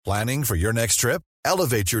Planning for your next trip?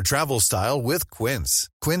 Elevate your travel style with Quince.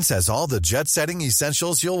 Quince has all the jet-setting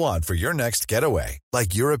essentials you'll want for your next getaway,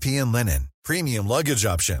 like European linen, premium luggage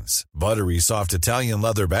options, buttery soft Italian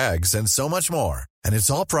leather bags, and so much more. And it's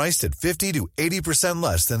all priced at 50 to 80%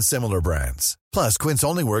 less than similar brands. Plus, Quince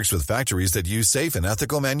only works with factories that use safe and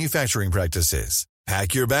ethical manufacturing practices.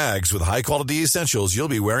 Pack your bags with high-quality essentials you'll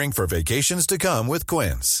be wearing for vacations to come with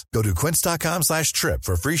Quince. Go to quince.com/trip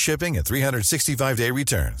for free shipping and 365-day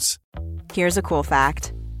returns. Here's a cool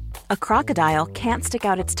fact. A crocodile can't stick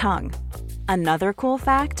out its tongue. Another cool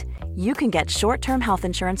fact, you can get short-term health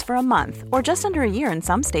insurance for a month or just under a year in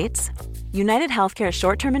some states. United Healthcare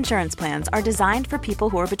short-term insurance plans are designed for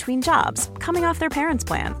people who are between jobs, coming off their parents'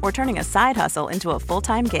 plan, or turning a side hustle into a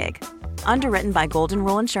full-time gig. Underwritten by Golden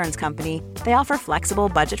Rule Insurance Company, they offer flexible,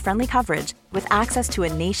 budget-friendly coverage with access to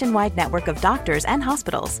a nationwide network of doctors and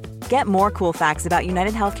hospitals. Get more cool facts about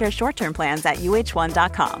United Healthcare short-term plans at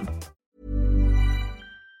uh1.com.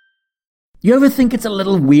 You ever think it's a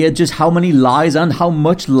little weird just how many lies and how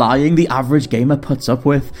much lying the average gamer puts up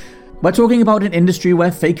with? We're talking about an industry where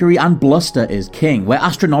fakery and bluster is king, where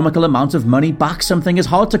astronomical amounts of money back something as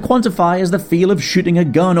hard to quantify as the feel of shooting a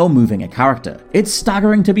gun or moving a character. It's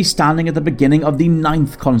staggering to be standing at the beginning of the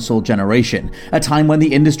 9th console generation, a time when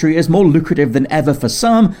the industry is more lucrative than ever for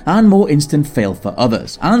some and more instant fail for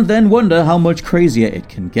others, and then wonder how much crazier it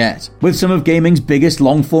can get. With some of gaming's biggest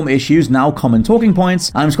long-form issues now common talking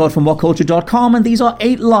points, I'm Scott from WhatCulture.com, and these are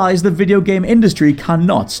 8 lies the video game industry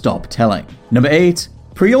cannot stop telling. Number 8.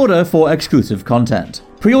 Pre-order for exclusive content.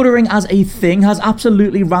 Pre-ordering as a thing has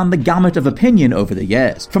absolutely ran the gamut of opinion over the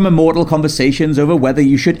years. From immortal conversations over whether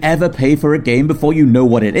you should ever pay for a game before you know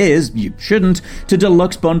what it is, you shouldn't, to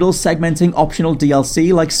deluxe bundles segmenting optional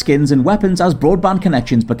DLC like skins and weapons as broadband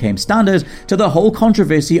connections became standard, to the whole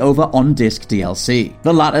controversy over on-disc DLC.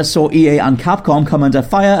 The latter saw EA and Capcom come under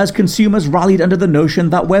fire as consumers rallied under the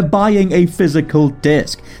notion that we're buying a physical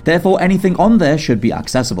disc, therefore anything on there should be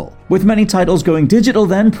accessible. With many titles going digital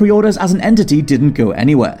then, pre-orders as an entity didn't go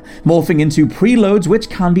anywhere, morphing into preloads, which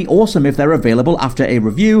can be awesome if they're available after a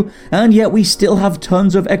review, and yet we still have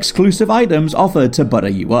tons of exclusive items offered to butter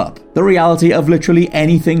you up. The reality of literally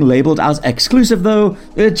anything labeled as exclusive though,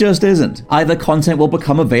 it just isn't. Either content will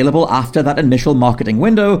become available after that initial marketing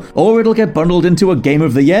window, or it'll get bundled into a Game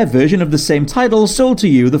of the Year version of the same title sold to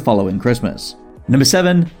you the following Christmas. Number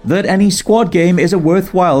 7. That any squad game is a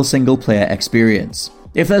worthwhile single-player experience.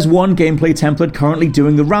 If there's one gameplay template currently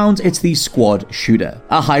doing the rounds, it's the squad shooter.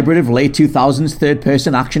 A hybrid of late 2000s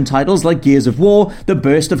third-person action titles like Gears of War, the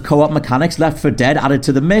burst of co-op mechanics Left 4 Dead added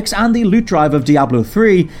to the mix, and the loot drive of Diablo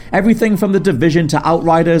 3, everything from The Division to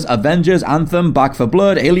Outriders, Avengers, Anthem, Back 4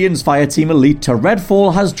 Blood, Aliens, Fireteam Elite to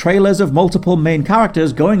Redfall has trailers of multiple main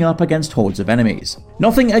characters going up against hordes of enemies.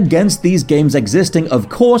 Nothing against these games existing, of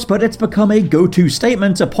course, but it's become a go-to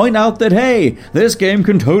statement to point out that, hey, this game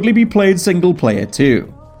can totally be played single-player too.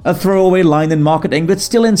 A throwaway line in marketing that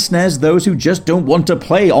still ensnares those who just don't want to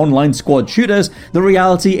play online squad shooters. The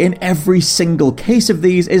reality in every single case of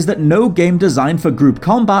these is that no game designed for group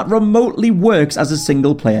combat remotely works as a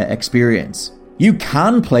single-player experience. You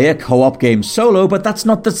can play a co-op game solo, but that's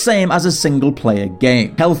not the same as a single-player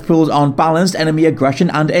game. Health pools aren't balanced, enemy aggression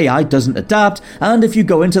and AI doesn't adapt, and if you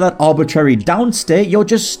go into that arbitrary down state, you're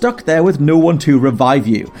just stuck there with no one to revive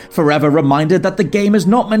you, forever reminded that the game is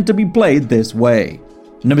not meant to be played this way.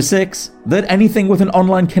 Number 6. That anything with an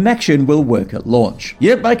online connection will work at launch.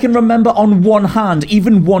 Yep, I can remember on one hand,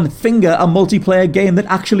 even one finger, a multiplayer game that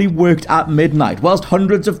actually worked at midnight, whilst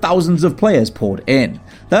hundreds of thousands of players poured in.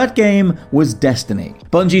 That game was Destiny.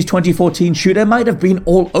 Bungie's 2014 shooter might have been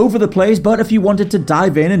all over the place, but if you wanted to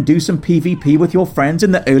dive in and do some PvP with your friends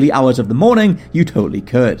in the early hours of the morning, you totally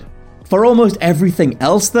could. For almost everything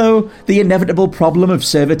else though, the inevitable problem of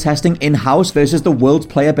server testing in-house versus the world's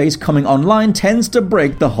player base coming online tends to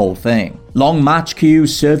break the whole thing. Long match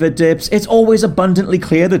queues, server dips, it's always abundantly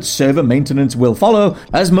clear that server maintenance will follow,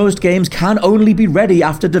 as most games can only be ready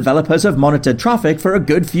after developers have monitored traffic for a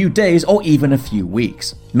good few days or even a few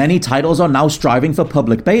weeks. Many titles are now striving for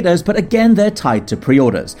public betas, but again they're tied to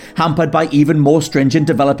pre-orders, hampered by even more stringent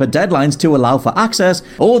developer deadlines to allow for access,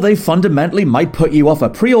 or they fundamentally might put you off a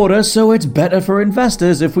pre-order, so it's better for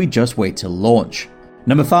investors if we just wait till launch.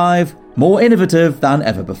 Number 5. More innovative than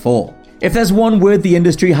ever before. If there's one word the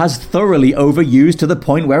industry has thoroughly overused to the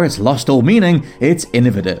point where it's lost all meaning, it's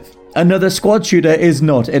innovative. Another squad shooter is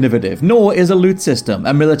not innovative, nor is a loot system,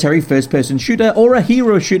 a military first-person shooter, or a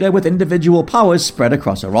hero shooter with individual powers spread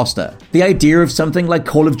across a roster. The idea of something like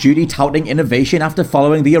Call of Duty touting innovation after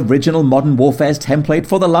following the original Modern Warfare's template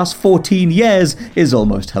for the last 14 years is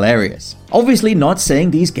almost hilarious. Obviously not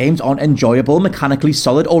saying these games aren't enjoyable, mechanically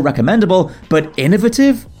solid or recommendable, but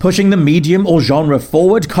innovative? Pushing the medium or genre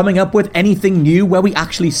forward, coming up with anything new where we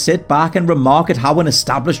actually sit back and remark at how an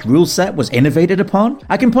established rule set was innovated upon?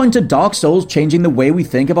 I can point to Dark Souls changing the way we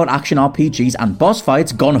think about action RPGs and boss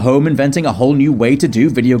fights, Gone Home inventing a whole new way to do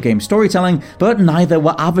video game storytelling, but neither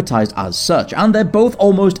were advertised as such, and they're both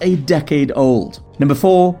almost a decade old. Number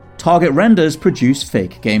 4, target renders produce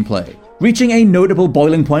fake gameplay. Reaching a notable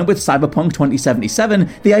boiling point with Cyberpunk 2077,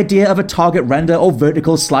 the idea of a target render or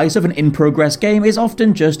vertical slice of an in-progress game is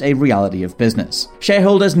often just a reality of business.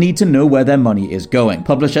 Shareholders need to know where their money is going.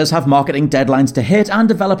 Publishers have marketing deadlines to hit, and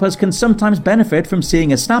developers can sometimes benefit from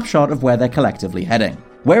seeing a snapshot of where they're collectively heading.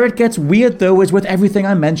 Where it gets weird though is with everything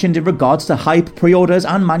I mentioned in regards to hype, pre-orders,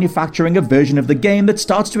 and manufacturing a version of the game that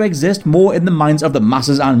starts to exist more in the minds of the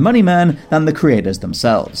masses and moneymen than the creators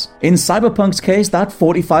themselves. In Cyberpunk's case, that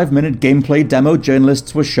 45-minute gameplay demo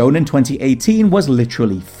journalists were shown in 2018 was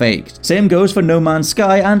literally faked. Same goes for No Man's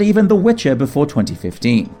Sky and even The Witcher before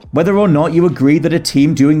 2015. Whether or not you agree that a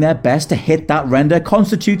team doing their best to hit that render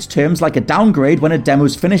constitutes terms like a downgrade when a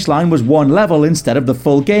demo's finish line was one level instead of the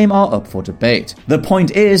full game are up for debate. The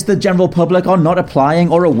point is the general public are not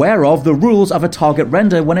applying or aware of the rules of a target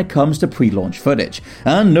render when it comes to pre-launch footage,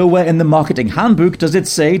 and nowhere in the marketing handbook does it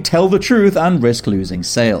say tell the truth and risk losing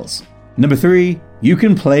sales. Number 3, you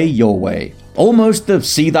can play your way. Almost the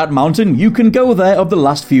see that mountain, you can go there of the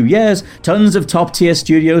last few years, tons of top-tier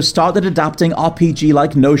studios started adapting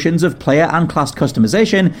RPG-like notions of player and class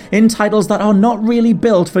customization in titles that are not really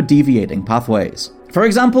built for deviating pathways. For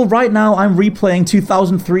example, right now I'm replaying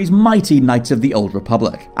 2003's mighty Knights of the Old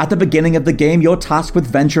Republic. At the beginning of the game, you're tasked with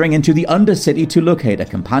venturing into the Undercity to locate a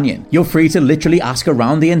companion. You're free to literally ask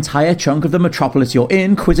around the entire chunk of the metropolis you're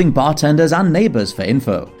in, quizzing bartenders and neighbors for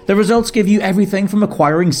info. The results give you everything from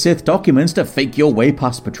acquiring Sith documents to fake your way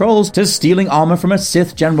past patrols, to stealing armor from a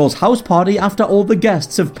Sith general's house party after all the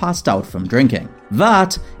guests have passed out from drinking.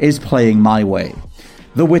 That is playing my way.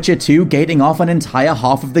 The Witcher 2 gating off an entire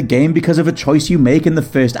half of the game because of a choice you make in the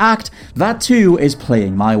first act, that too is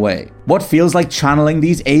playing my way. What feels like channeling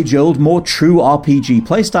these age-old, more true RPG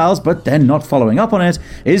playstyles, but then not following up on it,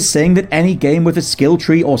 is saying that any game with a skill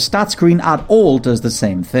tree or stat screen at all does the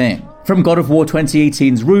same thing. From God of War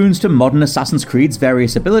 2018's runes to modern Assassin's Creed's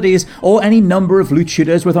various abilities, or any number of loot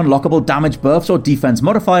shooters with unlockable damage buffs or defense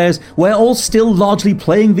modifiers, we're all still largely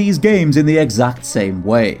playing these games in the exact same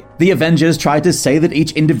way. The Avengers tried to say that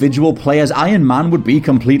each individual player's Iron Man would be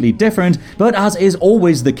completely different, but as is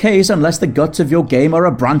always the case, unless the guts of your game are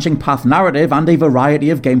a branching path narrative and a variety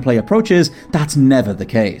of gameplay approaches, that's never the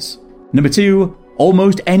case. Number 2,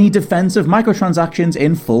 almost any defense of microtransactions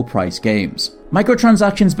in full-price games.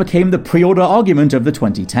 Microtransactions became the pre-order argument of the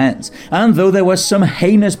 2010s, and though there were some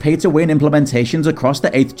heinous pay-to-win implementations across the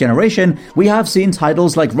 8th generation, we have seen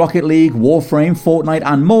titles like Rocket League, Warframe, Fortnite,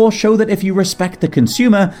 and more show that if you respect the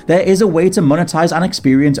consumer, there is a way to monetize an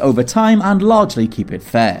experience over time and largely keep it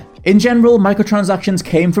fair. In general, microtransactions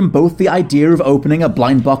came from both the idea of opening a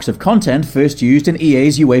blind box of content first used in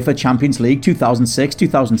EA's UEFA Champions League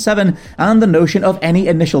 2006-2007 and the notion of any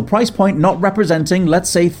initial price point not representing,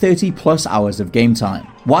 let's say, 30 plus hours of game time.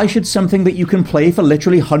 Why should something that you can play for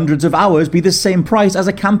literally hundreds of hours be the same price as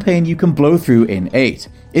a campaign you can blow through in 8?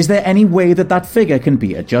 Is there any way that that figure can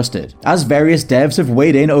be adjusted? As various devs have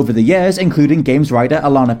weighed in over the years, including games writer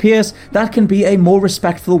Alana Pierce, that can be a more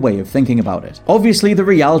respectful way of thinking about it. Obviously, the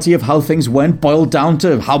reality of how things went boiled down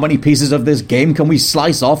to how many pieces of this game can we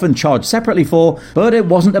slice off and charge separately for, but it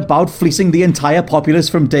wasn't about fleecing the entire populace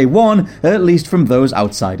from day one, at least from those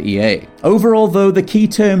outside EA. Overall, though, the key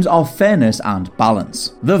terms are fairness and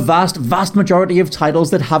balance. The vast majority of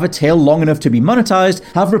titles that have a tail long enough to be monetized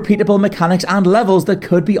have repeatable mechanics and levels that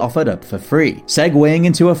could be offered up for free, segueing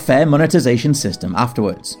into a fair monetization system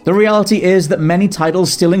afterwards. The reality is that many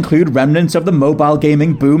titles still include remnants of the mobile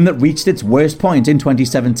gaming boom that reached its worst point in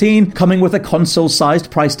 2017, coming with a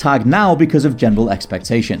console-sized price tag now because of general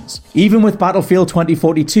expectations. Even with Battlefield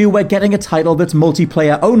 2042, we're getting a title that's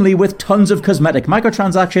multiplayer only with tons of cosmetic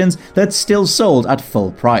microtransactions that's still sold at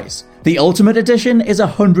full price. The Ultimate Edition is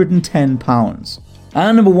 £110.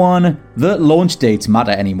 And number 1, the launch dates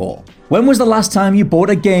matter anymore. When was the last time you bought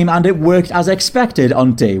a game and it worked as expected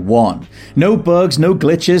on day one? No bugs, no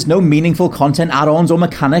glitches, no meaningful content add-ons or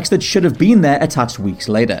mechanics that should have been there attached weeks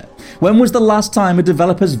later. When was the last time a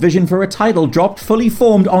developer's vision for a title dropped fully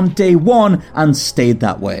formed on day one and stayed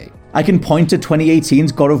that way? I can point to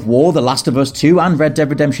 2018's God of War, The Last of Us 2 and Red Dead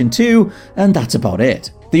Redemption 2, and that's about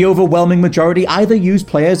it. The overwhelming majority either use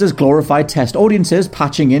players as glorified test audiences,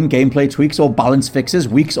 patching in gameplay tweaks or balance fixes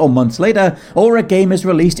weeks or months later, or a game is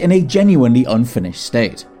released in a genuinely unfinished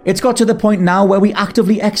state. It's got to the point now where we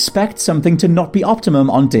actively expect something to not be optimum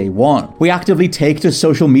on day one. We actively take to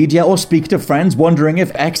social media or speak to friends wondering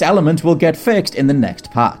if X element will get fixed in the next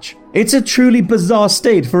patch. It's a truly bizarre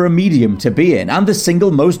state for a medium to be in, and the single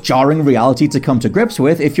most jarring reality to come to grips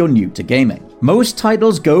with if you're new to gaming. Most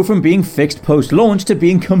titles go from being fixed post-launch to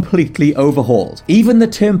being completely overhauled. Even the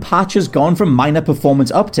term patch has gone from minor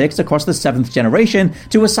performance upticks across the 7th generation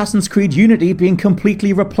to Assassin's Creed Unity being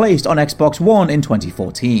completely replaced on Xbox One in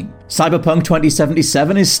 2014. Cyberpunk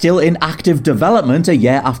 2077 is still in active development a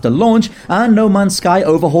year after launch, and No Man's Sky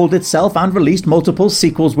overhauled itself and released multiple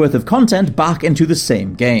sequels worth of content back into the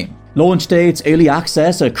same game. Launch dates, early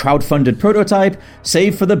access, a crowdfunded prototype,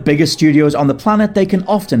 save for the biggest studios on the planet, they can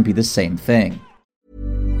often be the same thing.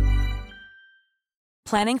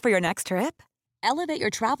 Planning for your next trip? Elevate your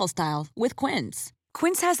travel style with Quince.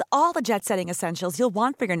 Quince has all the jet-setting essentials you'll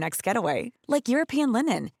want for your next getaway, like European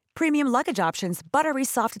linen, premium luggage options, buttery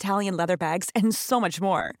soft Italian leather bags, and so much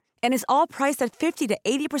more. And is all priced at 50 to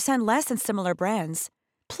 80% less than similar brands.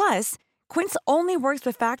 Plus, Quince only works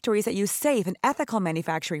with factories that use safe and ethical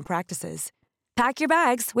manufacturing practices. Pack your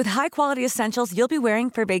bags with high-quality essentials you'll be wearing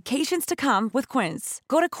for vacations to come with Quince.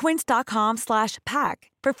 Go to quince.com/pack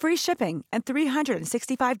for free shipping and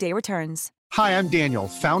 365-day returns. Hi, I'm Daniel,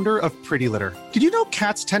 founder of Pretty Litter. Did you know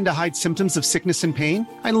cats tend to hide symptoms of sickness and pain?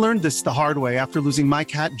 I learned this the hard way after losing my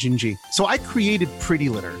cat, Gingy. So I created Pretty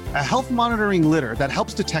Litter, a health monitoring litter that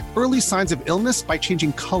helps detect early signs of illness by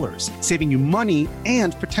changing colors, saving you money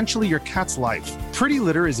and potentially your cat's life. Pretty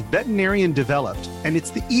Litter is veterinarian developed, and it's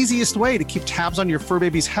the easiest way to keep tabs on your fur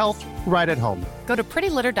baby's health right at home. Go to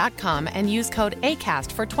prettylitter.com and use code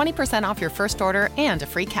ACAST for 20% off your first order and a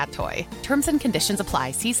free cat toy. Terms and conditions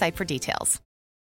apply. See site for details.